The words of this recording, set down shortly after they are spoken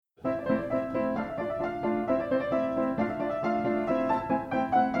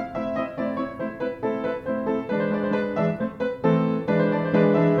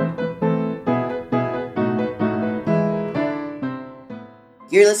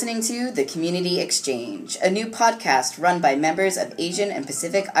You're listening to The Community Exchange, a new podcast run by members of Asian and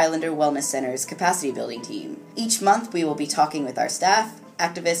Pacific Islander Wellness Center's capacity building team. Each month, we will be talking with our staff,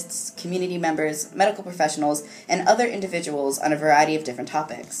 activists, community members, medical professionals, and other individuals on a variety of different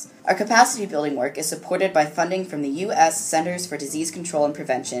topics. Our capacity building work is supported by funding from the U.S. Centers for Disease Control and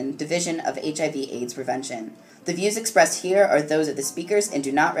Prevention, Division of HIV/AIDS Prevention. The views expressed here are those of the speakers and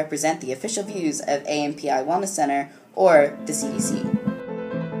do not represent the official views of AMPI Wellness Center or the CDC.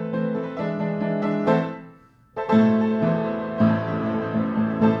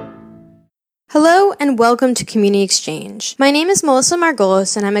 Hello and welcome to Community Exchange. My name is Melissa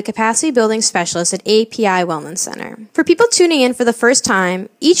Margolis and I'm a capacity building specialist at API Wellness Center. For people tuning in for the first time,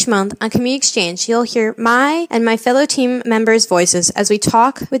 each month on Community Exchange, you'll hear my and my fellow team members' voices as we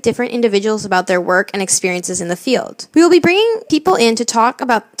talk with different individuals about their work and experiences in the field. We will be bringing people in to talk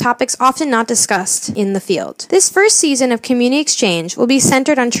about topics often not discussed in the field. This first season of Community Exchange will be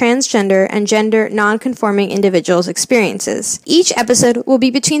centered on transgender and gender non-conforming individuals' experiences. Each episode will be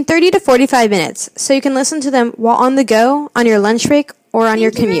between 30 to 45 minutes. So you can listen to them while on the go, on your lunch break, or on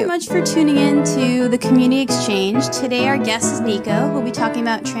your commute. Thank you very much for tuning in to the Community Exchange. Today our guest is Niko. We'll be talking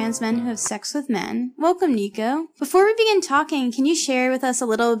about trans men who have sex with men. Welcome, Niko. Before we begin talking, can you share with us a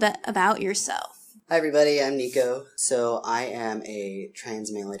little bit about yourself? Hi everybody, I'm Niko. So I am a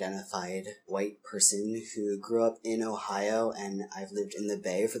trans male identified white person who grew up in Ohio, and I've lived in the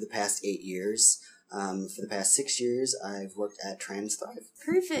Bay for the past 8 years. For the past 6 years, I've worked at Trans Thrive.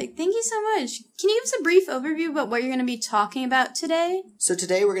 Perfect. Thank you so much. Can you give us a brief overview about what you're going to be talking about today? So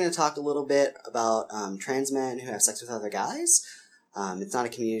today we're going to talk a little bit about trans men who have sex with other guys. It's not a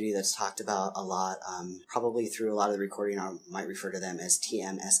community that's talked about a lot. Probably through a lot of the recording, I might refer to them as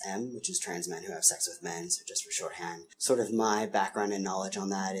TMSM, which is trans men who have sex with men, so just for shorthand. Sort of my background and knowledge on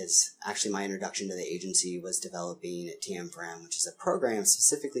that is actually my introduction to the agency was developing TMSM, which is a program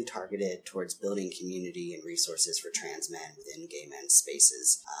specifically targeted towards building community and resources for trans men within gay men's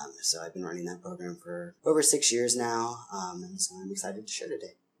spaces. So I've been running that program for over 6 years now, and so I'm excited to share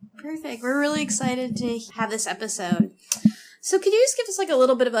today. Perfect. We're really excited to have this episode. So could you just give us a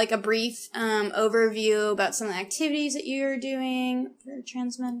little bit of a brief overview about some of the activities that you're doing for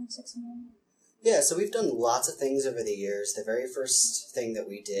trans men, sex men? Yeah, so we've done lots of things over the years. The very first thing that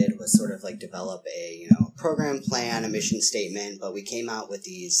we did was sort of develop a, program plan, a mission statement, but we came out with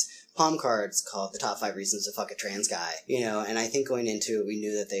these palm cards called the top 5 reasons to fuck a trans guy, and I think going into it, we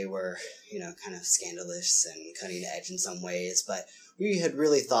knew that they were, kind of scandalous and cutting edge in some ways, but we had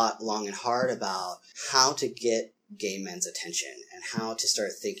really thought long and hard about how to get gay men's attention and how to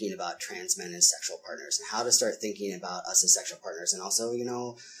start thinking about trans men as sexual partners and how to start thinking about us as sexual partners and also,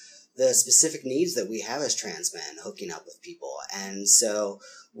 the specific needs that we have as trans men hooking up with people. And so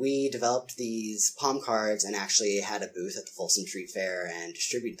we developed these palm cards and actually had a booth at the Folsom Street Fair and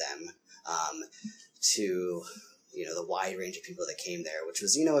distributed them to the wide range of people that came there, which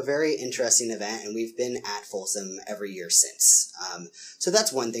was, a very interesting event, and we've been at Folsom every year since. So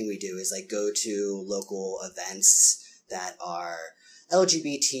that's one thing we do is go to local events that are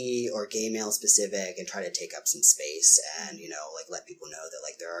LGBT or gay male specific and try to take up some space and, let people know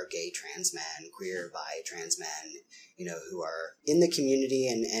that there are gay trans men, queer, bi trans men, who are in the community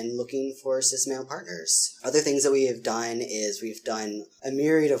and looking for cis male partners. Other things that we have done is we've done a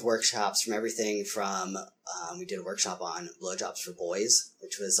myriad of workshops from everything from, we did a workshop on blowjobs for boys,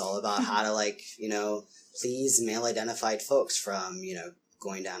 which was all about how to please male identified folks from,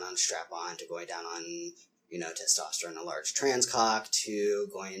 going down on strap-on to going down on testosterone, a large trans cock, to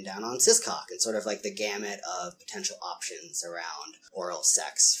going down on cis cock, and sort of the gamut of potential options around oral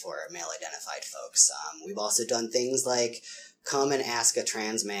sex for male-identified folks. We've also done things like come and ask a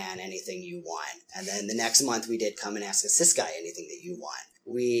trans man anything you want, and then the next month we did come and ask a cis guy anything that you want.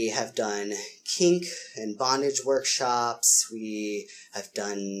 We have done kink and bondage workshops. We have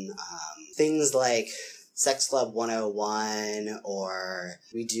done things like Sex Club 101, or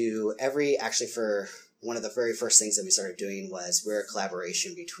we do for one of the very first things that we started doing was we're a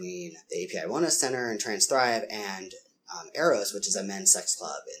collaboration between the API Wellness Center and Trans Thrive and Eros, which is a men's sex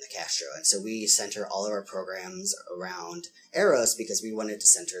club in the Castro. And so we center all of our programs around Eros because we wanted to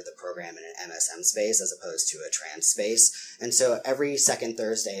center the program in an MSM space as opposed to a trans space. And so every second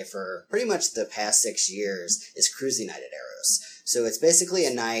Thursday for pretty much the past 6 years is cruising night at Eros. So it's basically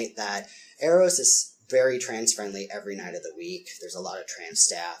a night that Eros is very trans friendly every night of the week. There's a lot of trans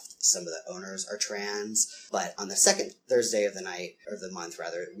staff. Some of the owners are trans. But on the second Thursday of the month,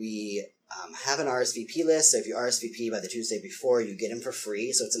 we have an RSVP list. So if you RSVP by the Tuesday before, you get them for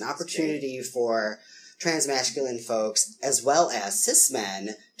free. So it's an opportunity for transmasculine folks as well as cis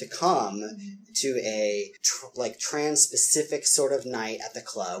men to come to a trans-specific sort of night at the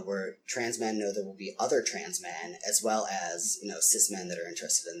club where trans men know there will be other trans men as well as, cis men that are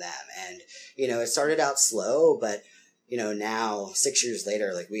interested in them. And, it started out slow, but, now 6 years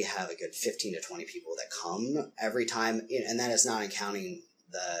later, we have a good 15 to 20 people that come every time, and that is not counting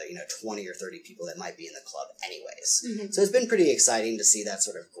the 20 or 30 people that might be in the club anyways. Mm-hmm. So it's been pretty exciting to see that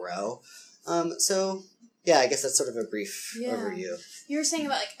sort of grow. Yeah, I guess that's sort of a brief overview. You were saying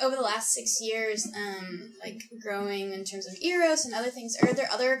about over the last 6 years, growing in terms of Eros and other things. Are there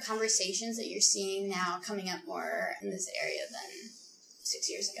other conversations that you're seeing now coming up more in this area than 6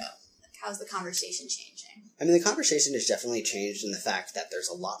 years ago? How's the conversation changing? I mean, the conversation has definitely changed in the fact that there's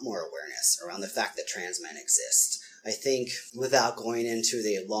a lot more awareness around the fact that trans men exist. I think without going into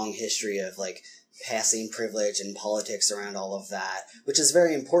the long history of passing privilege and politics around all of that, which is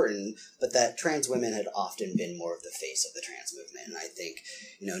very important, but that trans women had often been more of the face of the trans movement. And I think,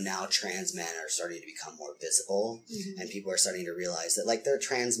 now trans men are starting to become more visible, mm-hmm. and people are starting to realize that, there are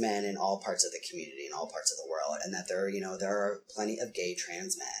trans men in all parts of the community, in all parts of the world, and that there are plenty of gay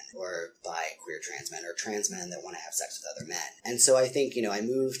trans men, or bi, queer trans men, or trans men that want to have sex with other men. And so I think, I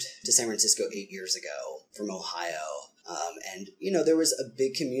moved to San Francisco 8 years ago from Ohio. And there was a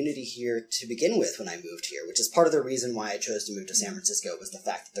big community here to begin with when I moved here, which is part of the reason why I chose to move to San Francisco was the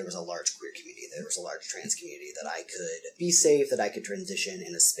fact that there was a large queer community, there was a large trans community, that I could be safe, that I could transition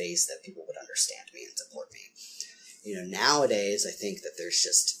in a space that people would understand me and support me. Nowadays, I think that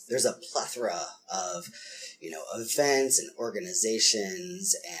there's a plethora of, events and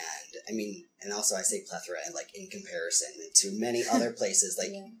organizations and also I say plethora and in comparison to many other places,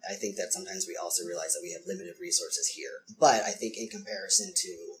 I think that sometimes we also realize that we have limited resources here. But I think in comparison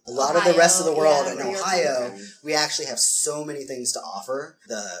to a lot of the rest of the world in Ohio, we actually have so many things to offer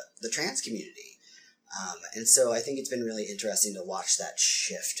the trans community. And so I think it's been really interesting to watch that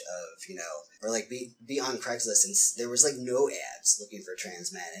shift of, be on Craigslist and there was no ads looking for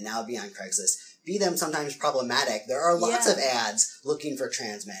trans men, and now be on Craigslist, be them sometimes problematic. There are lots of ads looking for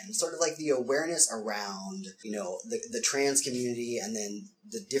trans men, sort of the awareness around, the trans community, and then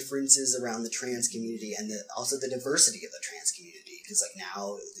the differences around the trans community, and also the diversity of the trans community. Because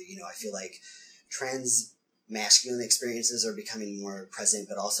now, I feel trans masculine experiences are becoming more present,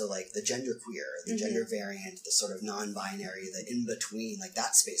 but also the gender queer, the mm-hmm. gender variant, the sort of non-binary, the in-between,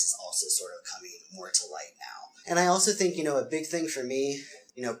 that space is also sort of coming more to light now. And I also think, a big thing for me,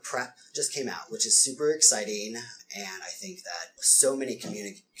 PrEP just came out, which is super exciting, and I think that so many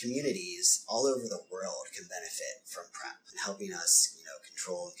communities all over the world can benefit from PrEP and helping us,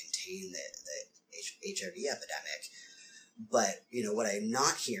 control and contain the HIV epidemic. But, what I'm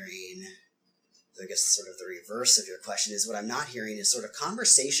not hearing, I guess sort of the reverse of your question, is what I'm not hearing is sort of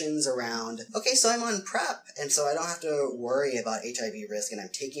conversations around, okay, so I'm on PrEP, and so I don't have to worry about HIV risk, and I'm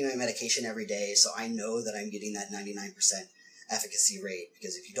taking my medication every day, so I know that I'm getting that 99% efficacy rate,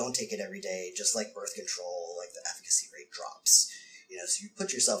 because if you don't take it every day, just like birth control, the efficacy rate drops. So you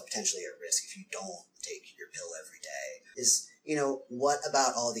put yourself potentially at risk if you don't take your pill every day. What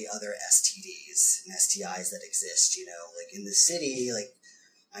about all the other STDs and STIs that exist, in the city,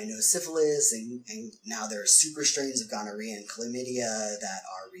 I know syphilis, and now there are super strains of gonorrhea and chlamydia that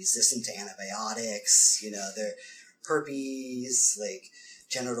are resistant to antibiotics, they're herpes,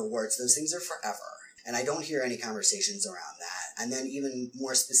 genital warts, those things are forever. And I don't hear any conversations around that. And then even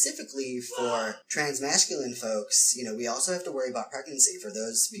more specifically for transmasculine folks, we also have to worry about pregnancy. For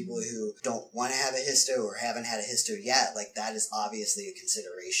those people who don't want to have a histo or haven't had a histo yet, that is obviously a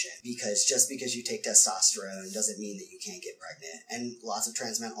consideration. Because just because you take testosterone doesn't mean that you can't get pregnant. And lots of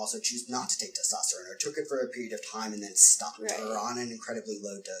trans men also choose not to take testosterone, or took it for a period of time and then stopped, or on an incredibly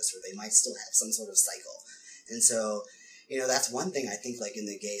low dose where they might still have some sort of cycle. And so, that's one thing I think, in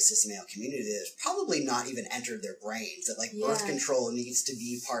the gay cis male community that's probably not even entered their brains, that, birth control needs to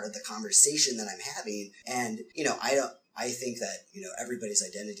be part of the conversation that I'm having. And, I think that, everybody's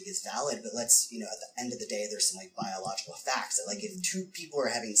identity is valid, but let's, at the end of the day, there's some, biological facts that, if two people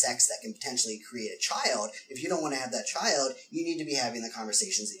are having sex that can potentially create a child, if you don't want to have that child, you need to be having the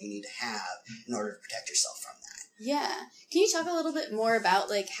conversations that you need to have in order to protect yourself from that. Yeah. Can you talk a little bit more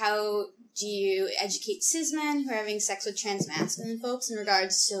about, how do you educate cis men who are having sex with transmasculine folks in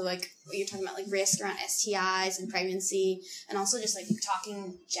regards to, what you're talking about, risk around STIs and pregnancy, and also just,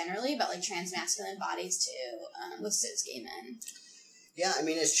 talking generally about, transmasculine bodies too, with cis-gay men? Yeah,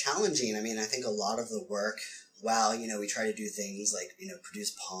 it's challenging. I think a lot of the work, while, we try to do things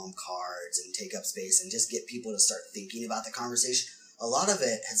produce palm cards and take up space and just get people to start thinking about the conversation, a lot of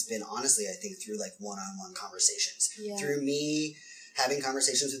it has been, honestly, I think, through, one-on-one conversations. Yeah. Through me having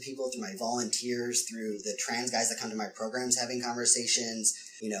conversations with people, through my volunteers, through the trans guys that come to my programs, having conversations,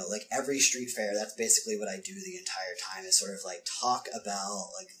 like every street fair, that's basically what I do the entire time, is sort of like talk about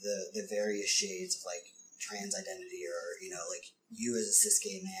like the various shades of like trans identity, or, like you as a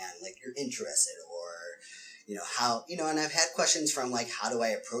cis-gay man, like you're interested, or, how, and I've had questions from like, how do I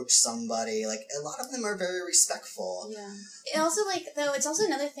approach somebody? Like a lot of them are very respectful. Yeah. It also though, it's also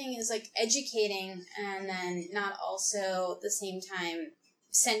another thing is like educating, and then not also at the same time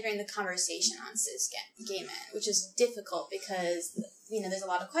centering the conversation on cis-gay men, which is difficult because, there's a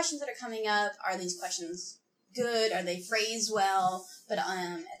lot of questions that are coming up. Are these questions good? Are they phrased well? But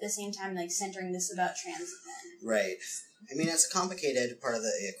at the same time, like centering this about trans men. Right. I mean, it's a complicated part of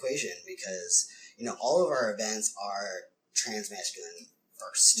the equation because, all of our events are trans masculine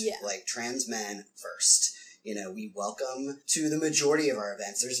first. Yeah. Like trans men first. We welcome to the majority of our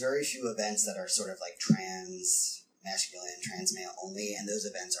events. There's very few events that are sort of like trans masculine, trans male only, and those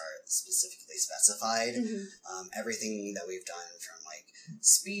events are specifically specified. Mm-hmm. Everything that we've done from like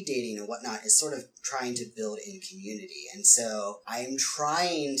speed dating and whatnot is sort of trying to build in community. And so I'm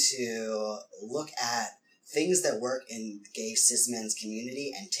trying to look at things that work in gay cis men's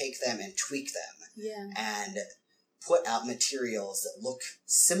community and take them and tweak them. Yeah. And put out materials that look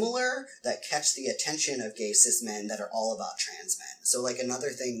similar, that catch the attention of gay cis men, that are all about trans men. So like another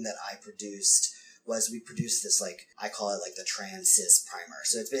thing that I produced was we produced this, like, I call it like the trans cis primer.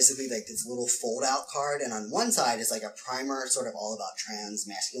 So it's basically like this little fold out card, and on one side is like a primer sort of all about trans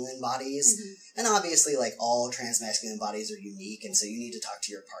masculine bodies. Mm-hmm. And obviously like all trans masculine bodies are unique, and so you need to talk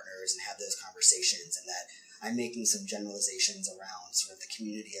to your partners and have those conversations, and that I'm making some generalizations around sort of the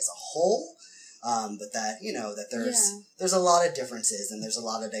community as a whole. But that, that there's a lot of differences and there's a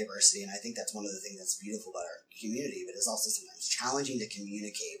lot of diversity. And I think that's one of the things that's beautiful about our community, but it's also sometimes challenging to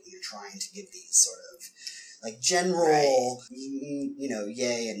communicate when you're trying to give these sort of like general,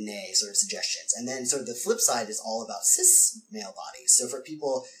 yay and nay sort of suggestions. And then sort of the flip side is all about cis male bodies. So for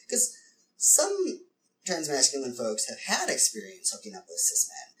people, because some trans masculine folks have had experience hooking up with cis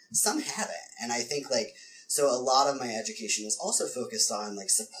men, some haven't. And I think so a lot of my education is also focused on like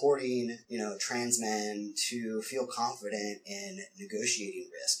supporting, trans men to feel confident in negotiating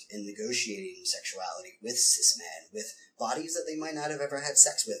risk and negotiating sexuality with cis men, with bodies that they might not have ever had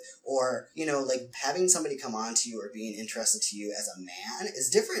sex with, or, like having somebody come on to you or being interested to you as a man is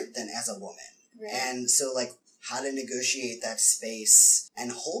different than as a woman. Right. And so like how to negotiate that space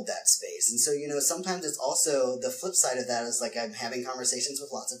and hold that space. And so, sometimes it's also the flip side of that is like I'm having conversations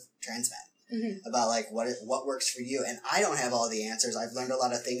with lots of trans men. Mm-hmm. About like what works for you, and I don't have all the answers. I've learned a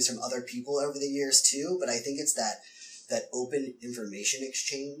lot of things from other people over the years too, but I think it's that open information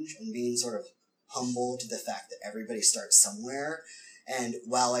exchange and being sort of humble to the fact that everybody starts somewhere. And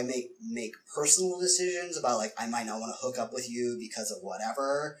while I make personal decisions about like I might not want to hook up with you because of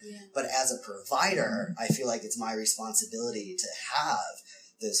whatever, but as a provider, I feel like it's my responsibility to have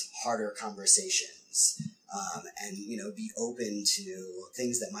those harder conversations. And, be open to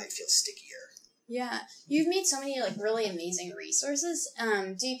things that might feel stickier. Yeah. You've made so many, like, really amazing resources.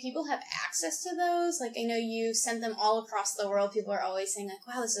 Do people have access to those? Like, I know you sent them all across the world. People are always saying, like,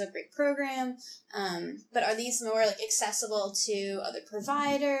 wow, this is a great program. But are these more, like, accessible to other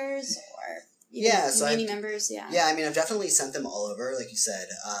providers or community members? Yeah, I mean, I've definitely sent them all over, like you said.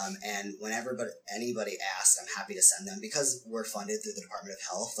 And whenever anybody asks, I'm happy to send them because we're funded through the Department of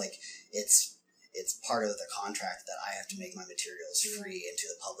Health. Like, it's part of the contract that I have to make my materials free into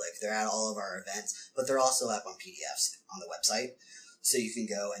the public. They're at all of our events, but they're also up on PDFs on the website. So you can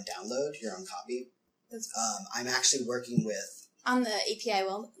go and download your own copy. I'm actually working with... On the API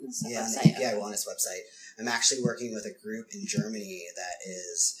Wellness website? Yeah, on the API Wellness website. I'm actually working with a group in Germany that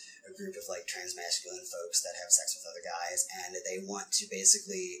is a group of like trans masculine folks that have sex with other guys, and they want to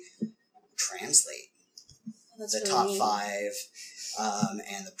basically translate the top 5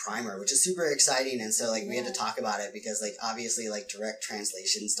 and the primer, which is super exciting. And so like we had to talk about it because like obviously like direct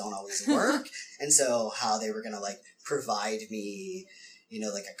translations don't always work. And so how they were going to like provide me,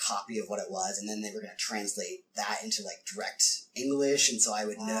 like a copy of what it was, and then they were going to translate that into like direct English. And so I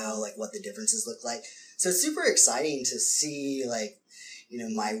would know like what the differences look like. So it's super exciting to see like,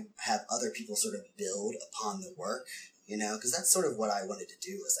 have other people sort of build upon the work. Because that's sort of what I wanted to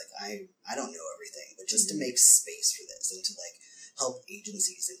do was like, I don't know everything, but just to make space for this and to like help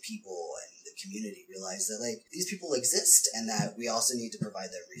agencies and people and the community realize that like these people exist and that we also need to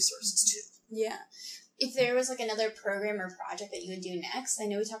provide them resources too. Yeah. If there was like another program or project that you would do next, I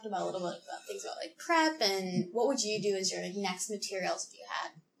know we talked about a little bit about things about like prep, and what would you do as your like, next materials if you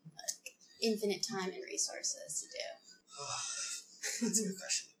had like infinite time and resources to do? That's a good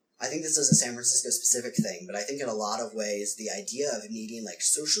question. I think this is a San Francisco specific thing, but I think in a lot of ways, the idea of needing like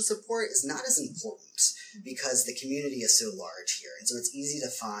social support is not as important because the community is so large here. And so it's easy to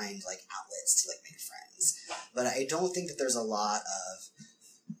find like outlets to like make friends. But I don't think that there's a lot of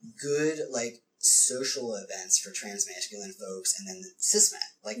good like social events for trans masculine folks and then cis men.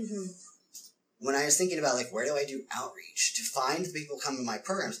 Like when I was thinking about like where do I do outreach to find the people who come to my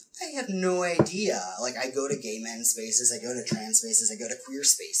programs, I have no idea. Like I go to gay men spaces, I go to trans spaces, I go to queer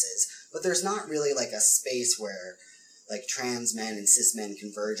spaces, but there's not really like a space where like trans men and cis men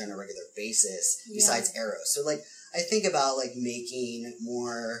converge on a regular basis besides Eros. So like I think about like making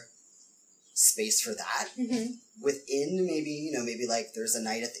more space for that within maybe, you know, maybe like there's a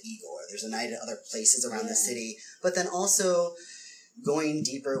night at the Eagle or there's a night at other places around the city, but then also going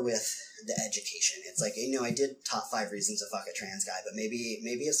deeper with the education. It's like, you know, I did top 5 reasons to fuck a trans guy, but maybe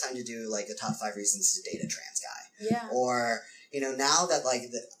it's time to do like the top 5 reasons to date a trans guy. Yeah. Or, you know, now that like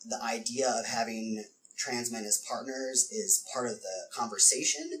the idea of having trans men as partners is part of the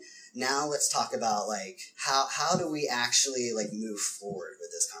conversation, now let's talk about like how do we actually like move forward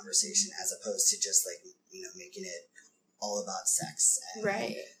with this conversation as opposed to just like, you know, making it all about sex and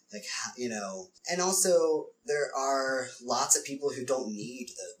like, you know, and also there are lots of people who don't need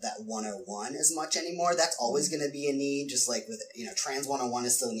that 101 as much anymore. That's always going to be a need, just like with, you know, trans 101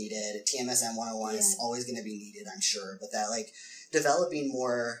 is still needed. TMSM 101 is always going to be needed, I'm sure. But that like developing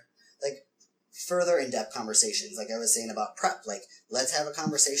more like further in-depth conversations, like I was saying about PrEP, like let's have a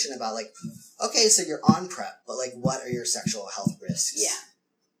conversation about like, okay, so you're on PrEP, but like what are your sexual health risks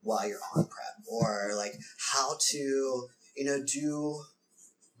while you're on PrEP? Or like how to, you know, do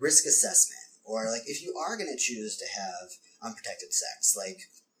risk assessment, or like if you are going to choose to have unprotected sex, like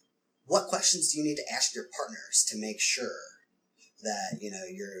what questions do you need to ask your partners to make sure that, you know,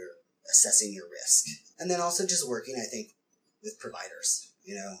 you're assessing your risk? And then also just working, I think, with providers,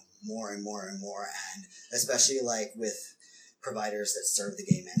 you know, more and more and more, and especially like with providers that serve the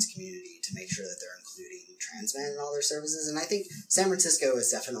gay men's community to make sure that they're including trans men in all their services. And I think San Francisco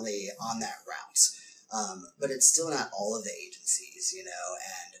is definitely on that route. But it's still not all of the agencies, you know,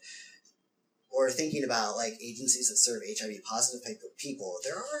 or thinking about like agencies that serve HIV positive people,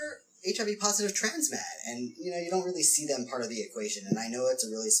 there are HIV positive trans men, and you know, you don't really see them part of the equation. And I know it's a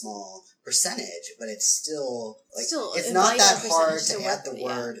really small percentage, but it's still like, it's not that hard to add the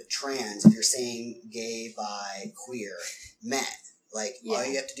word trans if you're saying gay, bi, queer men. Like all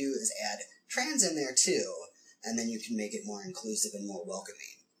you have to do is add trans in there too, and then you can make it more inclusive and more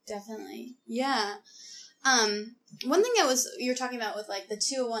welcoming. Definitely. Yeah. One thing you're talking about with like the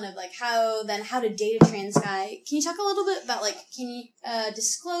 201 of like how to date a trans guy. Can you talk a little bit about like,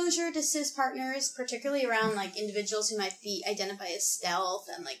 disclosure to cis partners, particularly around like individuals who might identify as stealth,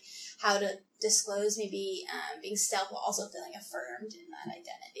 and like how to disclose maybe being stealth while also feeling affirmed in that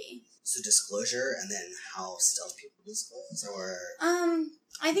identity? So disclosure, and then how stealth people disclose, or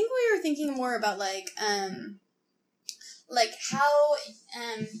I think we were thinking more about like how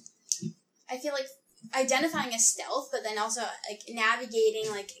I feel like identifying as stealth, but then also like navigating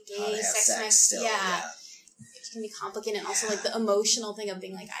like gay sex still, it can be complicated, and also like the emotional thing of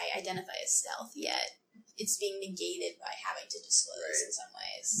being like I identify as stealth, yet it's being negated by having to disclose in some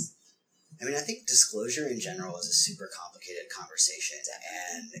ways. I mean, I think disclosure in general is a super complicated conversation,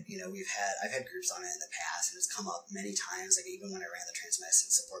 and you know, I've had groups on it in the past, and it's come up many times. Like even when I ran the trans medicine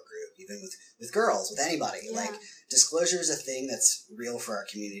support group, even with girls, with anybody, like disclosure is a thing that's real for our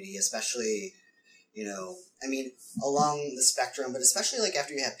community, especially, you know, I mean, along the spectrum, but especially like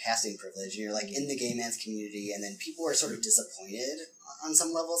after you have passing privilege and you're like in the gay man's community, and then people are sort of disappointed on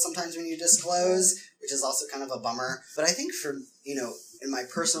some level sometimes when you disclose, which is also kind of a bummer. But I think for, you know, in my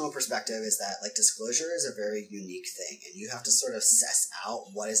personal perspective is that like disclosure is a very unique thing, and you have to sort of suss out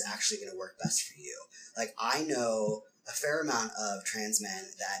what is actually going to work best for you. Like I know a fair amount of trans men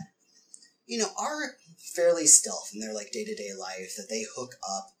that, you know, are fairly stealth in their like day-to-day life, that they hook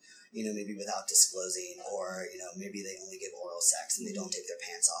up, you know, maybe without disclosing, or, you know, maybe they only give oral sex and they don't take their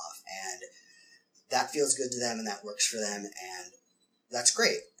pants off, and that feels good to them and that works for them, and that's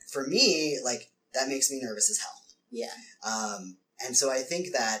great. For me, like, that makes me nervous as hell. Yeah. And so I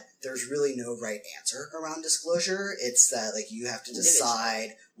think that there's really no right answer around disclosure. It's that, like, you have to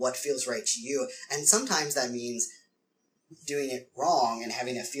decide what feels right to you, and sometimes that means doing it wrong and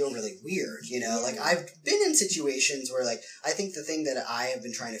having it feel really weird, you know? Like, I've been in situations where, like, I think the thing that I have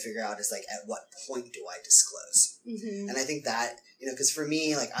been trying to figure out is, like, at what point do I disclose? Mm-hmm. And I think that, you know, because for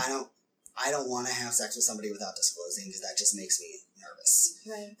me, like, I don't want to have sex with somebody without disclosing, because that just makes me nervous.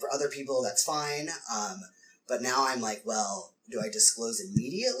 Right. For other people, that's fine. But now I'm like, well, do I disclose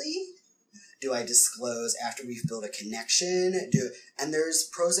immediately Do I disclose after we've built a connection? And there's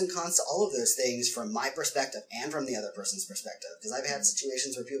pros and cons to all of those things from my perspective and from the other person's perspective. Because I've had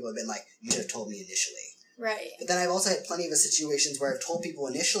situations where people have been like, you should have told me initially. Right. But then I've also had plenty of situations where I've told people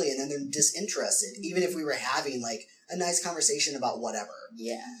initially and then they're disinterested, even if we were having like a nice conversation about whatever.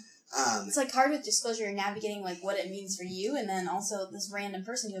 Yeah. It's like hard with disclosure. You're navigating like what it means for you, and then also this random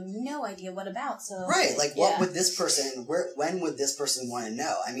person you have no idea what about. So right, like what would this person? When would this person want to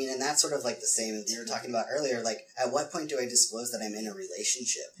know? I mean, and that's sort of like the same as you were talking about earlier. Like, at what point do I disclose that I'm in a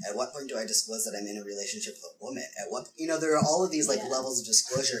relationship? At what point do I disclose that I'm in a relationship with a woman? At what there are all of these like levels of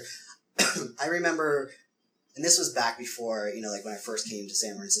disclosure. I remember, and this was back before like when I first came to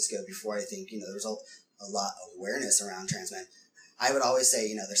San Francisco. Before I think there was a lot of awareness around trans men. I would always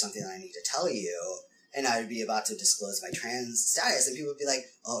say, there's something that I need to tell you, and I would be about to disclose my trans status, and people would be like,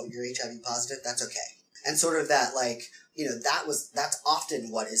 oh, you're HIV positive? That's okay. And sort of that, like, that's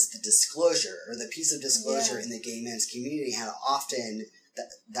often what is the disclosure, or the piece of disclosure in the gay men's community, how often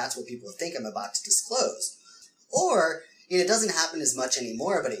that's what people think I'm about to disclose. Or, it doesn't happen as much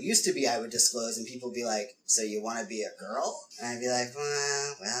anymore, but it used to be I would disclose, and people would be like, so you want to be a girl? And I'd be like,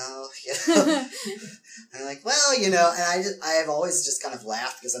 well, I'm like, well, and I have always just kind of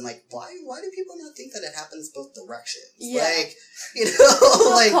laughed, because I'm like, why do people not think that it happens both directions? Yeah. Like,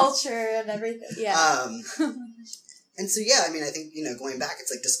 like culture and everything. Yeah. And so, I mean, I think, going back,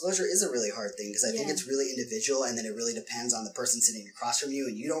 it's like disclosure is a really hard thing, because I think it's really individual, and then it really depends on the person sitting across from you,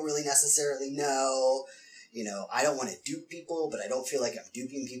 and you don't really necessarily know. I don't want to dupe people, but I don't feel like I'm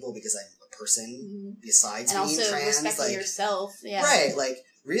duping people because I'm a person besides and being also trans. Respecting yourself. Yeah. Right. Like,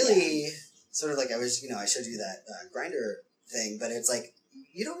 really, sort of like I was, I showed you that Grindr thing, but it's like,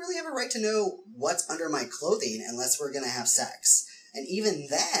 you don't really have a right to know what's under my clothing unless we're going to have sex. And even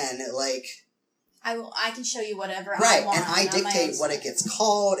then, like... I can show you whatever I right, want. and I dictate what it gets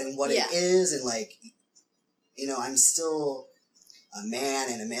called and what it is, and like, I'm still... a man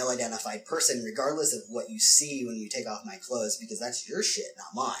and a male-identified person, regardless of what you see when you take off my clothes, because that's your shit,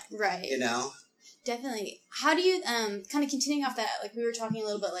 not mine. Right. Definitely. How do you, kind of continuing off that, like we were talking a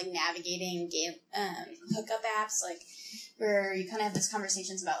little bit, like navigating gay, hookup apps, like where you kind of have these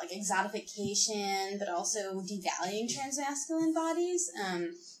conversations about like exotification, but also devaluing transmasculine bodies,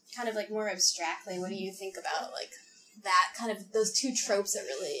 kind of like more abstractly, what do you think about like that kind of, those two tropes that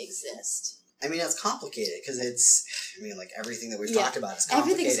really exist? I mean, it's complicated because like everything that we've talked about is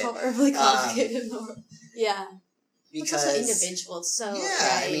complicated. Everything's horribly complicated. Because it's also individual, so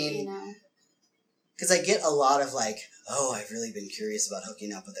I mean, because I get a lot of like, oh, I've really been curious about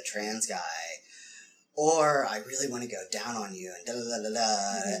hooking up with a trans guy, or I really want to go down on you, and da da da da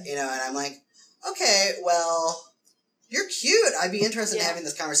da, and I'm like, okay, well, you're cute. I'd be interested in having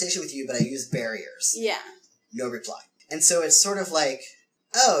this conversation with you, but I use barriers. Yeah. No reply. And so it's sort of like,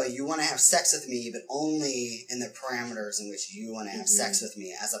 oh, you want to have sex with me, but only in the parameters in which you want to have sex with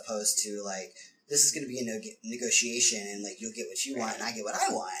me, as opposed to, like, this is going to be a negotiation, and, like, you'll get what you want, and I get what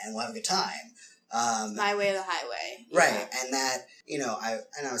I want, and we'll have a good time. My way or the highway. Right, and that,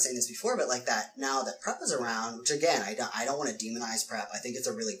 I was saying this before, but, like, that, now that PrEP is around, which, again, I don't want to demonize PrEP. I think it's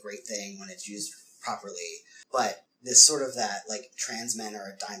a really great thing when it's used properly, but this sort of that, like, trans men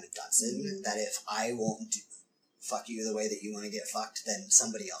are a dime a dozen, that if I won't fuck you the way that you want to get fucked, then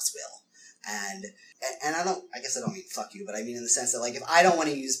somebody else will. And I guess I don't mean fuck you, but I mean in the sense that, like, if I don't want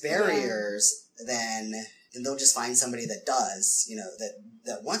to use barriers, then they'll just find somebody that does,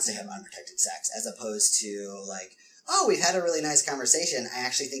 that wants to have unprotected sex, as opposed to, like, oh, we've had a really nice conversation. I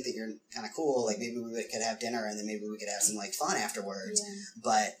actually think that you're kind of cool. Like, maybe we could have dinner, and then maybe we could have some, like, fun afterwards. Yeah.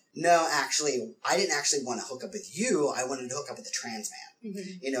 But no, actually, I didn't actually want to hook up with you. I wanted to hook up with a trans man.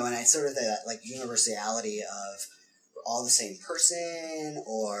 And I sort of that, like, universality of we're all the same person,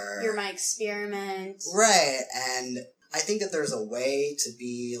 or... You're my experiment. Right, and I think that there's a way to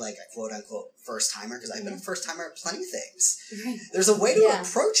be, like, a quote-unquote first-timer, because I've been a first-timer at plenty of things. There's a way to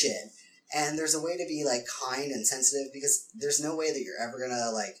approach it. And there's a way to be, like, kind and sensitive, because there's no way that you're ever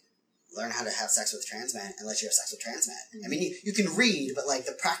gonna, like, learn how to have sex with trans men unless you have sex with trans men. I mean, you can read, but, like,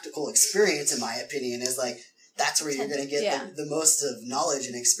 the practical experience, in my opinion, is, like, that's where you're gonna get the most of knowledge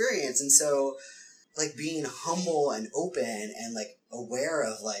and experience. And so, like, being humble and open and, like, aware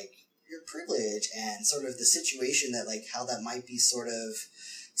of, like, your privilege and sort of the situation that, like, how that might be sort of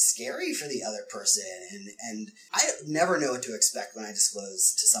scary for the other person, and I never know what to expect when I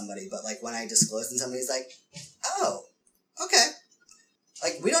disclose to somebody, but, like, when I disclose and somebody's like, oh, okay,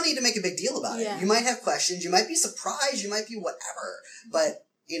 like, we don't need to make a big deal about it. You might have questions, you might be surprised, you might be whatever, but,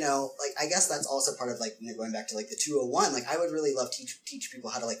 like, I guess that's also part of, like, going back to, like, the 201, like, I would really love to teach people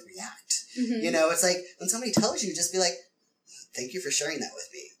how to, like, react. It's like, when somebody tells you, just be like, thank you for sharing that with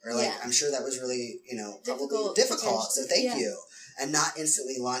me. Or like, I'm sure that was really, Difficult, probably difficult, so thank you. And not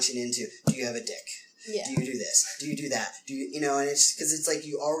instantly launching into, do you have a dick? Yeah. Do you do this? Do you do that? Do you, and it's because it's like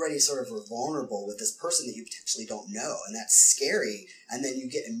you already sort of were vulnerable with this person that you potentially don't know, and that's scary, and then you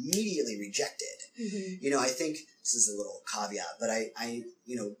get immediately rejected. Mm-hmm. I think this is a little caveat, but I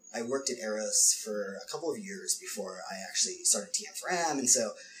worked at Eros for a couple of years before I actually started TMSM, and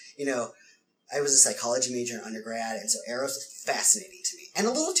so, I was a psychology major in undergrad, and so Eros was fascinating to me, and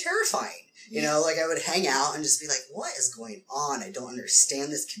a little terrifying. Like I would hang out and just be like, what is going on? I don't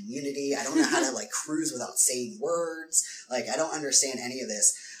understand this community. I don't know how to like cruise without saying words. Like I don't understand any of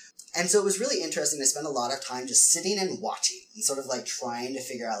this. And so it was really interesting to spend a lot of time just sitting and watching and sort of like trying to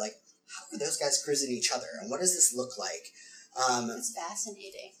figure out like, how are those guys cruising each other? And what does this look like? It's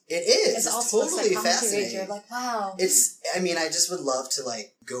fascinating. It is. It's also totally fascinating. You're like, wow. I just would love to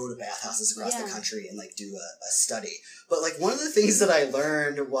like go to bathhouses across the country and like do a study. But like one of the things that I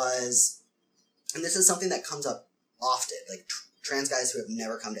learned was, and this is something that comes up often, like trans guys who have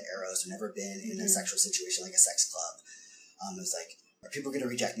never come to Eros or never been in a sexual situation like a sex club. It's like, are people going to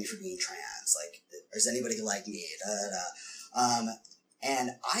reject me for being trans? Like, is anybody going to like me?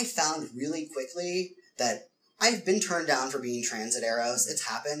 And I found really quickly that I've been turned down for being trans at Eros. It's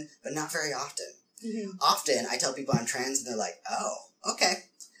happened, but not very often. Mm-hmm. Often I tell people I'm trans and they're like, oh, okay.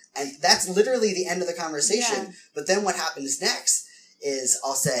 And that's literally the end of the conversation. Yeah. But then what happens next is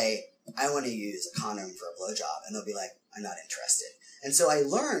I'll say, I want to use a condom for a blowjob. And they'll be like, I'm not interested. And so I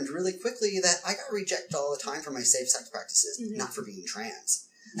learned really quickly that I got rejected all the time for my safe sex practices, not for being trans.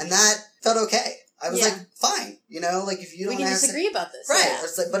 And that felt okay. I was like, fine, like if you don't we can disagree about this. Right. Yeah.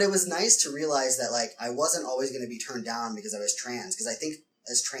 It's like, but it was nice to realize that like I wasn't always going to be turned down because I was trans. Because I think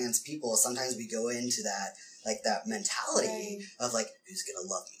as trans people, sometimes we go into that, like that mentality of like, who's going to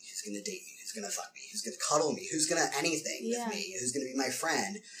love me? Who's going to date me? Who's going to fuck me? Who's going to cuddle me? Who's going to anything with me? Who's going to be my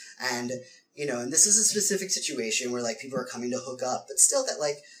friend? And, and this is a specific situation where like people are coming to hook up, but still that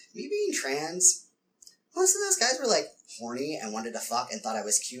like me being trans, most of those guys were like horny and wanted to fuck and thought I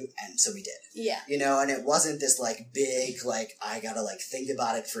was cute, and so we did. Yeah. And it wasn't this like big, like I gotta like think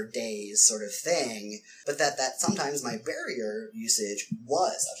about it for days sort of thing, but that sometimes my barrier usage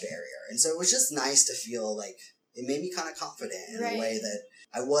was a barrier. And so it was just nice to feel like it made me kind of confident in a way that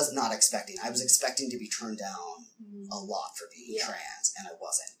I was not expecting. I was expecting to be turned down a lot for being trans, and I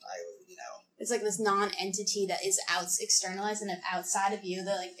wasn't. It's like this non-entity that is externalized and outside of you,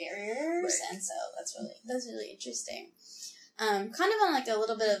 the like barriers, and so that's really interesting. Kind of on like a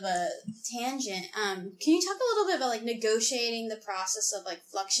little bit of a tangent. Can you talk a little bit about like negotiating the process of like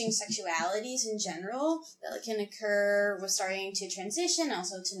fluctuating sexualities in general that like can occur with starting to transition,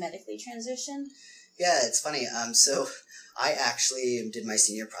 also to medically transition? Yeah, it's funny. So I actually did my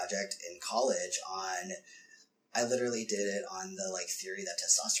senior project in college I literally did it on the like theory that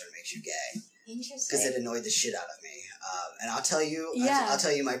testosterone makes you gay. Interesting. Because it annoyed the shit out of me. And I'll tell you, I'll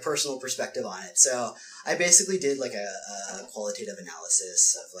tell you my personal perspective on it. So I basically did like a qualitative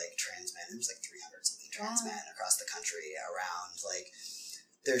analysis of like trans men. There was like 300 something trans men across the country around like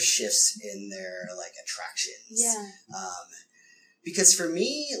their shifts in their like attractions. Yeah. Because for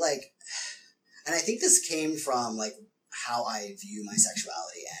me, like, and I think this came from like how I view my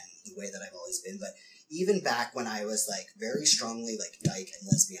sexuality and the way that I've always been, but even back when I was like very strongly like dyke and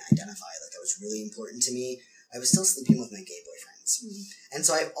lesbian identified, like that was really important to me, I was still sleeping with my gay boyfriends. Mm-hmm. And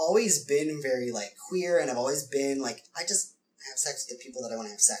so I've always been very like queer, and I've always been like, I just have sex with the people that I want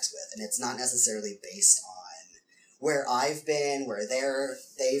to have sex with. And it's not necessarily based on where I've been, where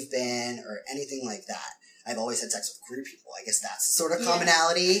they've been, or anything like that. I've always had sex with queer people. I guess that's the sort of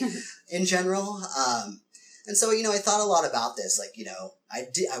commonality in general. And so, I thought a lot about this. Like,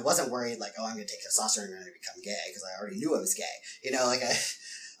 I wasn't worried like, oh, I'm going to take testosterone and I'm going to become gay, because I already knew I was gay.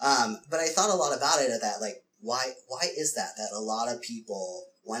 But I thought a lot about it at that, like, why is that a lot of people,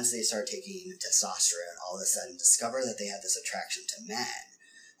 once they start taking testosterone, all of a sudden discover that they have this attraction to men?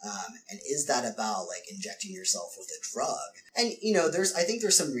 And is that about like injecting yourself with a drug? And, I think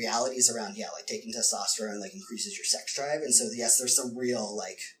there's some realities around, like taking testosterone, like increases your sex drive. And so, yes, there's some real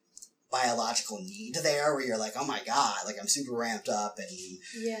like biological need there where you're like, oh my God, like I'm super ramped up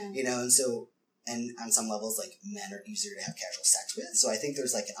and, and so, and on some levels, like men are easier to have casual sex with. So I think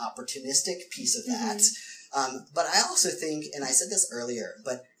there's like an opportunistic piece of that. But I also think, and I said this earlier,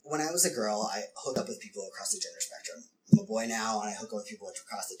 but when I was a girl, I hooked up with people across the gender spectrum. I'm a boy now, and I hook up with people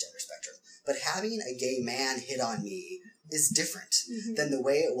across the gender spectrum. But having a gay man hit on me is different than the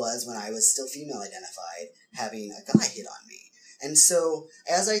way it was when I was still female identified, having a guy hit on me. And so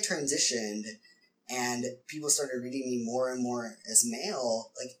as I transitioned and people started reading me more and more as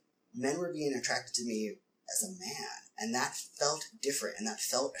male, like men were being attracted to me as a man. And that felt different, and that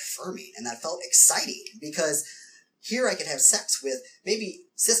felt affirming, and that felt exciting, because here I could have sex with maybe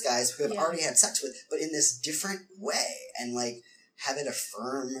cis guys who I've already had sex with, but in this different way, and like have it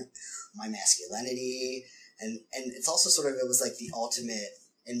affirm my masculinity. And it's also sort of, it was like the ultimate,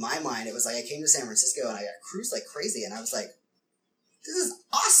 in my mind, it was like I came to San Francisco and I got cruised like crazy, and I was like, this is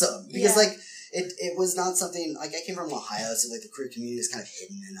awesome, because like it was not something, like I came from Ohio, so like the queer community is kind of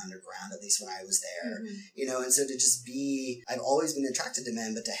hidden and underground, at least when I was there, you know, and so to just be, I've always been attracted to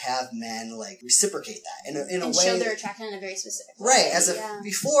men, but to have men like reciprocate that in a and way, show their attraction in a very specific way. Right, as if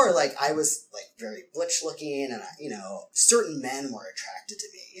before, like I was like very butch looking, and you know, certain men were attracted to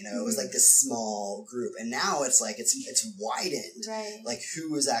me, you know, it was like this small group, and now it's like it's widened, right, like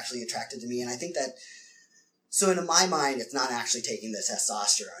who was actually attracted to me. And I think that, so in my mind, it's not actually taking the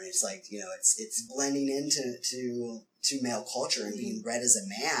testosterone. It's like, you know, it's blending into male culture and being read as a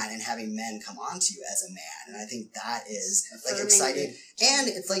man and having men come on to you as a man. And I think that is like exciting. And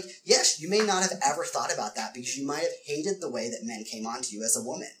it's like, yes, you may not have ever thought about that, because you might have hated the way that men came on to you as a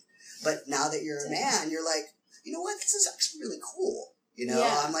woman. But now that you're a man, you're like, you know what? This is actually really cool. You know,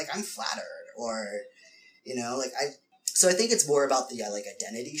 I'm flattered, or, you know, like so I think it's more about the like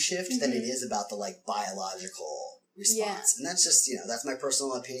identity shift than it is about the like biological response. And that's just, you know, that's my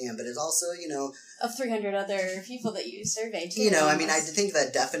personal opinion, but it's also, you know, of 300 other people that you surveyed too. You know, I mean, I think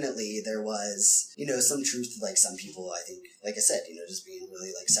that definitely there was, you know, some truth to like some people, I think, like I said, you know, just being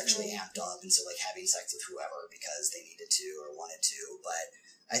really like sexually amped up, and so like having sex with whoever because they needed to or wanted to.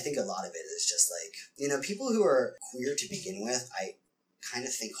 But I think a lot of it is just like, you know, people who are queer to begin with, I kind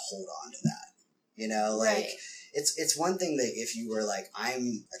of think hold on to that, you know, like it's one thing that if you were like,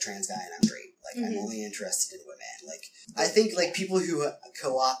 I'm a trans guy and I'm straight, like I'm only interested in women, like I think like people who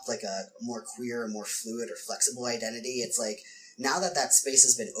co-opt like a more queer, more fluid or flexible identity, it's like now that space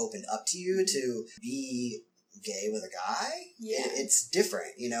has been opened up to you to be gay with a guy, it's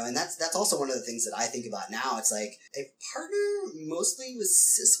different, you know. And that's also one of the things that I think about now. It's like a partner mostly with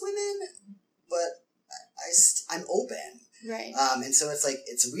cis women, but I'm open. Right. And so it's like,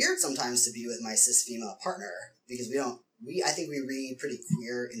 it's weird sometimes to be with my cis female partner, because I think we read pretty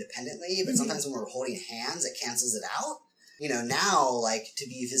queer independently, but sometimes when we're holding hands, it cancels it out. You know, now, like, to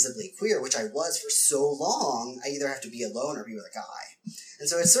be visibly queer, which I was for so long, I either have to be alone or be with a guy. And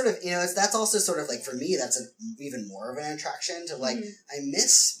so it's sort of, you know, that's also sort of like, for me, that's even more of an attraction to like, I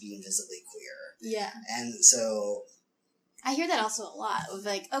miss being visibly queer. Yeah. And so I hear that also a lot of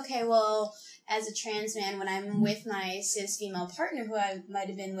like, okay, well, as a trans man, when I'm with my cis female partner, who I might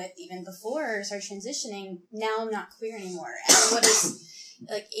have been with even before I started transitioning, now I'm not queer anymore. And what is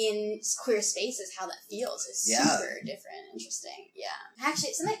like in queer spaces, how that feels is super different, interesting. Yeah.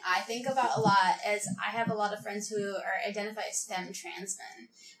 Actually, something I think about a lot is I have a lot of friends who are identify as femme trans men,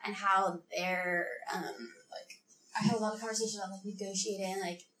 and how they're like, I have a lot of conversations about like negotiating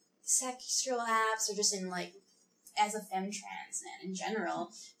like sexual apps, or just in like as a femme trans man in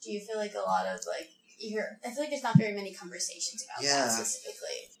general. Do you feel like a lot of like I feel like there's not very many conversations about that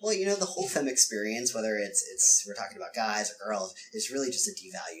specifically. Well, you know, the whole femme experience, whether it's we're talking about guys or girls, is really just a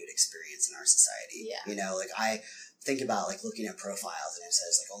devalued experience in our society. Yeah. You know, like I think about like looking at profiles and it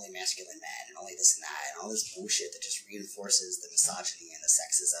says like only masculine men and only this and that and all this bullshit that just reinforces the misogyny and the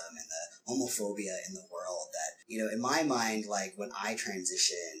sexism and the homophobia in the world that, you know, in my mind, like when I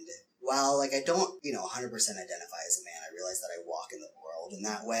transitioned, while like I don't, you know, 100% identify as a man, I realize that I walk in the world in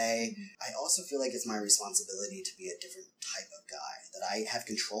that way. I also feel like it's my responsibility to be a different type of guy, that I have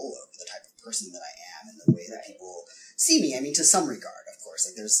control over the type of person that I am and the way that people see me. I mean, to some regard, of course,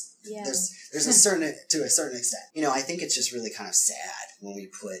 like there's a certain, to a certain extent, you know, I think it's just really kind of sad when we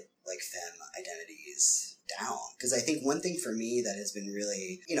put like femme identities down, because I think one thing for me that has been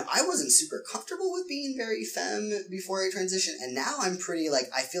really, you know, I wasn't super comfortable with being very femme before I transitioned, and now I'm pretty like,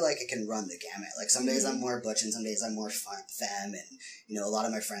 I feel like I can run the gamut. Like some days I'm more butch and some days I'm more femme, and you know, a lot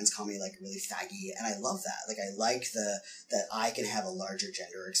of my friends call me like really faggy, and I love that. Like I like that I can have a larger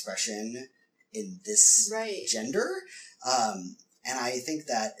gender expression in this gender. And I think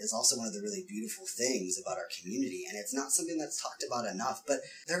that is also one of the really beautiful things about our community, and it's not something that's talked about enough, but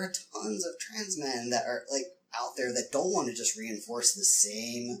there are tons of trans men that are like out there that don't want to just reinforce the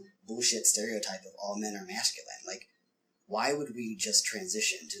same bullshit stereotype of all men are masculine. Like, why would we just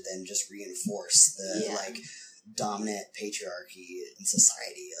transition to then just reinforce the like dominant patriarchy in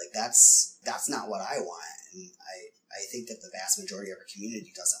society? Like that's not what I want, and I think that the vast majority of our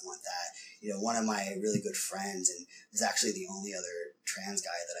community doesn't want that. You know, one of my really good friends, and was actually the only other trans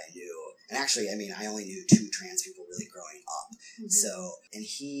guy that I knew, and actually, I mean, I only knew 2 trans people really growing up. Mm-hmm. So, and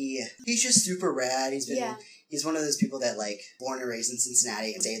he's just super rad. He's one of those people that, like, born and raised in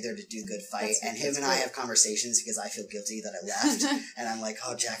Cincinnati and stayed there to do good fight. And him and I have conversations because I feel guilty that I left. And I'm like,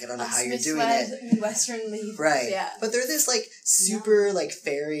 oh, Jack, I don't know how you're doing it. Midwestern leaf. Right. Yeah. But they're this, like, super, like,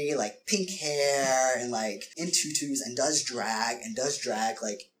 fairy, like, pink hair and, like, in tutus and does drag,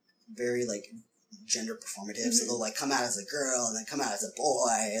 like, very, like, gender performative. Mm-hmm. So they'll, like, come out as a girl and then come out as a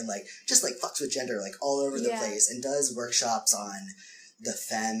boy and, like, just, like, fucks with gender, like, all over the place and does workshops on the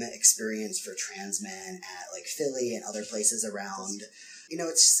femme experience for trans men at, like, Philly and other places around. You know,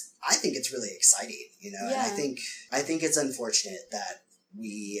 I think it's really exciting, you know, and I think it's unfortunate that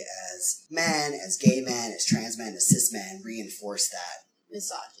we as men, as gay men, as trans men, as cis men reinforce that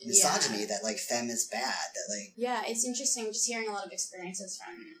misogyny that, like, femme is bad, that, like... Yeah, it's interesting just hearing a lot of experiences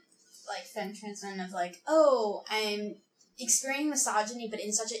from, like, femme trans men of, like, oh, I'm experiencing misogyny, but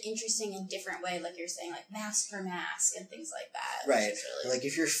in such an interesting and different way, like you're saying, like, mask for mask and things like that. Right. Really... Like,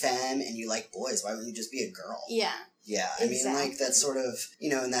 if you're femme and you like boys, why wouldn't you just be a girl? Yeah. Yeah, I mean, like, that sort of, you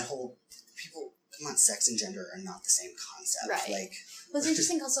know, and that whole... People... Come on, sex and gender are not the same concept. Right. Like... Well, it's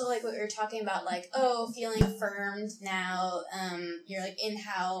interesting also, like, what we were talking about, like, oh, feeling affirmed now, you're, like, in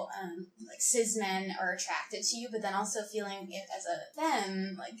how, like, cis men are attracted to you, but then also feeling it as a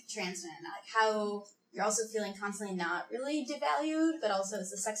femme, like, trans men, like, how you're also feeling constantly not really devalued, but also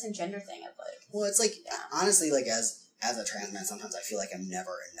it's the sex and gender thing of, like... Well, it's, like, honestly, like, as a trans man, sometimes I feel like I'm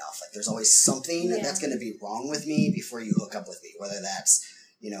never enough. Like, there's always something that's going to be wrong with me before you hook up with me, whether that's...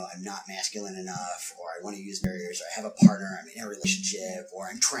 You know, I'm not masculine enough, or I want to use barriers, or I have a partner, I'm in a relationship, or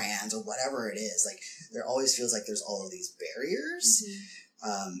I'm trans, or whatever it is. Like, there always feels like there's all of these barriers.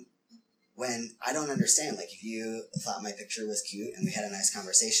 Mm-hmm. When I don't understand, like, if you thought my picture was cute and we had a nice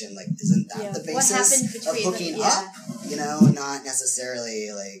conversation, like, isn't that the basis of hooking up? You know, not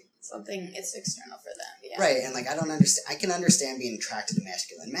necessarily, like... Something, it's external for them, Right, and, like, I don't understand... I can understand being attracted to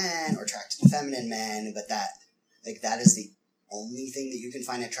masculine men, or attracted to feminine men, but that is the only thing that you can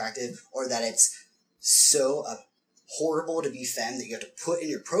find attractive, or that it's so horrible to be femme that you have to put in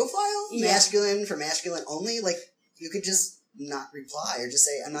your profile masculine for masculine only. Like, you could just not reply or just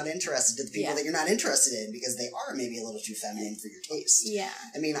say, I'm not interested to the people that you're not interested in, because they are maybe a little too feminine for your taste. Yeah.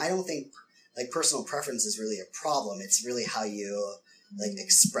 I mean, I don't think, like, personal preference is really a problem. It's really how you, like,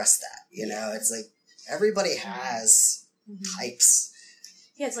 express that, you know? It's like, everybody has types.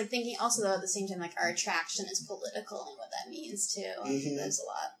 Yeah, it's like thinking also, though, at the same time, like, our attraction is political and what that means, too. Mm-hmm. There's a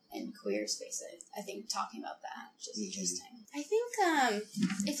lot in queer spaces, I think, talking about that, which is interesting. I think,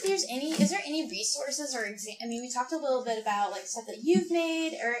 if there's is there any resources or, I mean, we talked a little bit about, like, stuff that you've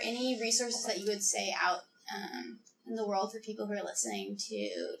made, or any resources that you would say out in the world for people who are listening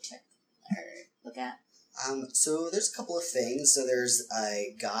to check or look at? So there's a couple of things. So there's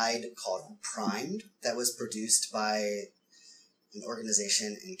a guide called Primed that was produced by an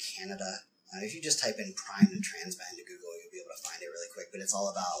organization in Canada. If you just type in Prime and trans men to Google, you'll be able to find it really quick. But it's all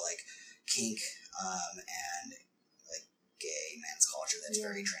about, like, kink and, like, gay men's culture that's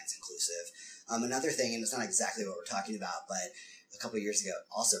very trans inclusive. Another thing, and it's not exactly what we're talking about, but a couple of years ago,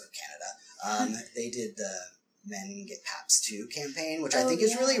 also from Canada, they did the Men Get Paps Too campaign, which I think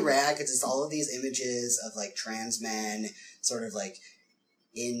is really rad, because it's all of these images of, like, trans men sort of, like,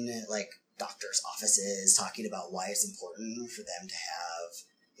 in, like, doctors' offices talking about why it's important for them to have,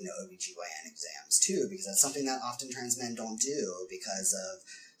 you know, OBGYN exams too, because that's something that often trans men don't do because of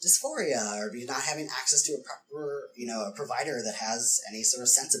dysphoria, or not having access to a proper, you know, a provider that has any sort of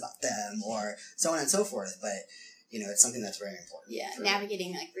sense about them, or so on and so forth. But, you know, it's something that's very important. Yeah,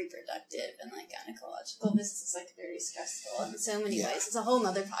 navigating, like, reproductive and, like, gynecological business is, like, very stressful in so many ways. It's a whole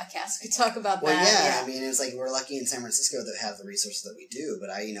nother podcast. We talk about that. Well, I mean, it's like we're lucky in San Francisco to have the resources that we do, but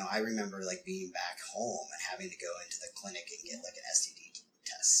I remember, like, being back home and having to go into the clinic and get, like, an STD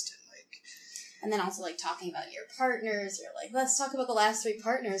test. And then also, like, talking about your partners. You're like, let's talk about the last 3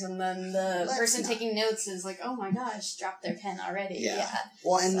 partners. And then the person taking notes is like, oh my gosh, dropped their pen already. Yeah.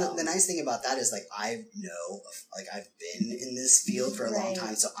 Well, and the nice thing about that is, like, I've been in this field for a long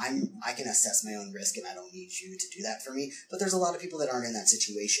time, so I can assess my own risk, and I don't need you to do that for me. But there's a lot of people that aren't in that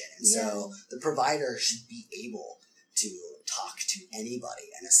situation. And so the provider should be able to talk to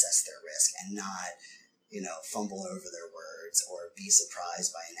anybody and assess their risk and not, you know, fumble over their words or be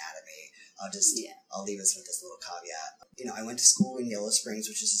surprised by anatomy. I'll leave us with this little caveat. You know, I went to school in Yellow Springs,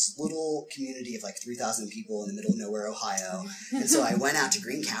 which is this little community of, like, 3,000 people in the middle of nowhere, Ohio. And so I went out to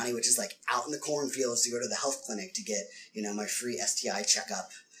Greene County, which is, like, out in the cornfields, to go to the health clinic to get, you know, my free STI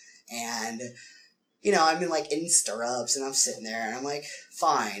checkup. And I'm in stirrups and I'm sitting there and I'm like,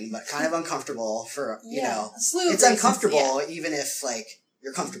 fine, but kind of uncomfortable for, it's uncomfortable even if,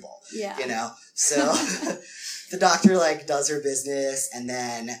 you're comfortable, So the doctor, does her business, and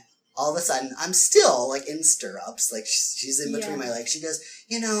then all of a sudden I'm still, in stirrups, she's in between my legs. She goes,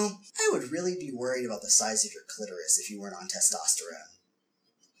 I would really be worried about the size of your clitoris if you weren't on testosterone.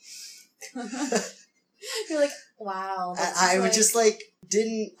 You're like, wow. I would just I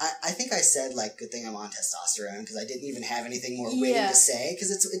think I said good thing I'm on testosterone because I didn't even have anything more witty to say,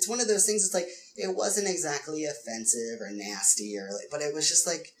 because it's one of those things. It's it wasn't exactly offensive or nasty but it was just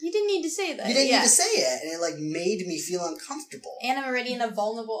you didn't need to say that. You didn't need to say it, and it made me feel uncomfortable. And I'm already in a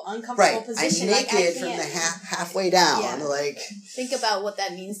vulnerable, uncomfortable position. I'm naked from the halfway down. Think about what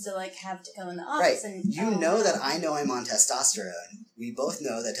that means to have to go in the office. Right. And know that I know I'm on testosterone. We both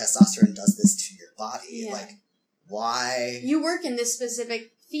know that testosterone does this to your body. Yeah. Why? You work in this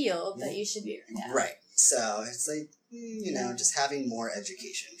specific field that you should be in. Right. So it's just having more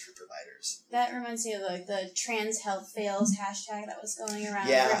education for providers. That reminds me of the trans health fails hashtag that was going around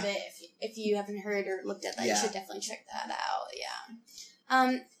for a bit. If you haven't heard or looked at that, you should definitely check that out. Yeah.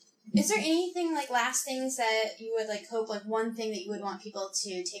 Is there anything last things that you would hope one thing that you would want people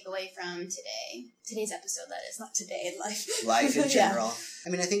to take away from today's episode? That is not today in life in general. I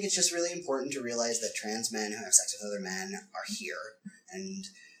mean, I think it's just really important to realize that trans men who have sex with other men are here and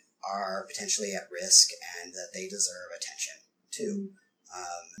are potentially at risk, and that they deserve attention too.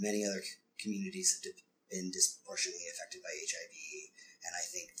 Many other communities have been disproportionately affected by HIV, and I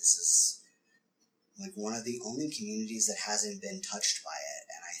think this is one of the only communities that hasn't been touched by it,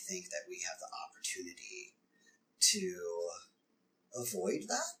 and I think that we have the opportunity to avoid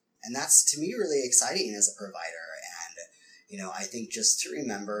that. And that's, to me, really exciting as a provider. And, I think just to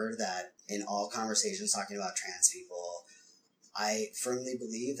remember that in all conversations talking about trans people, I firmly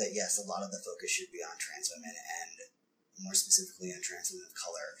believe that, yes, a lot of the focus should be on trans women, and more specifically on trans women of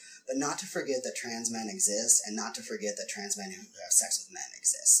color, but not to forget that trans men exist, and not to forget that trans men who have sex with men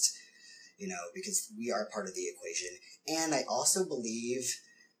exist. Because we are part of the equation. And I also believe,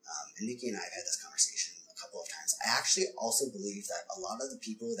 and Nikki and I have had this conversation a couple of times, I actually also believe that a lot of the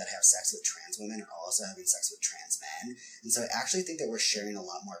people that have sex with trans women are also having sex with trans men. And so I actually think that we're sharing a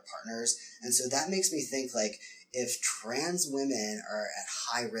lot more partners. And so that makes me think, if trans women are at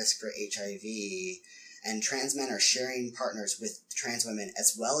high risk for HIV, and trans men are sharing partners with trans women,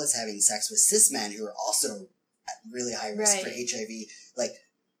 as well as having sex with cis men who are also at really high risk for HIV,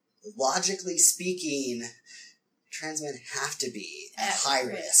 logically speaking, trans men have to be at high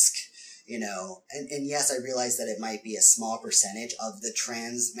risk, and yes, I realize that it might be a small percentage of the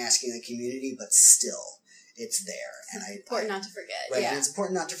trans masculine community, but still, it's there. And important not to forget. Right, and it's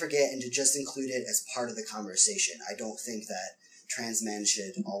important not to forget and to just include it as part of the conversation. I don't think that trans men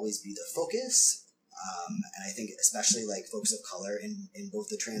should always be the focus, and I think especially folks of color in both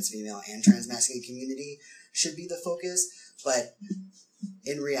the trans female and trans masculine community should be the focus, but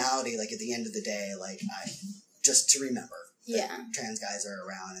in reality, at the end of the day, just to remember that trans guys are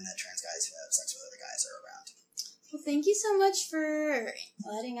around, and that trans guys who have sex with other guys are around. Well, thank you so much for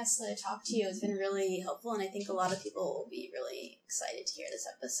letting us talk to you. It's been really helpful, and I think a lot of people will be really excited to hear this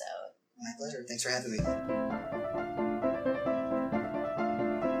episode. My pleasure. Thanks for having me.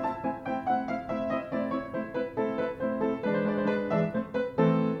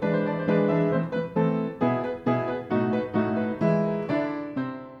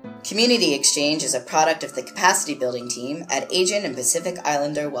 Community Exchange is a product of the capacity building team at Asian and Pacific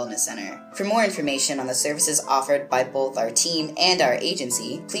Islander Wellness Center. For more information on the services offered by both our team and our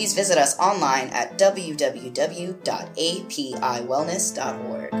agency, please visit us online at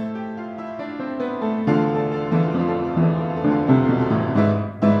www.apiwellness.org.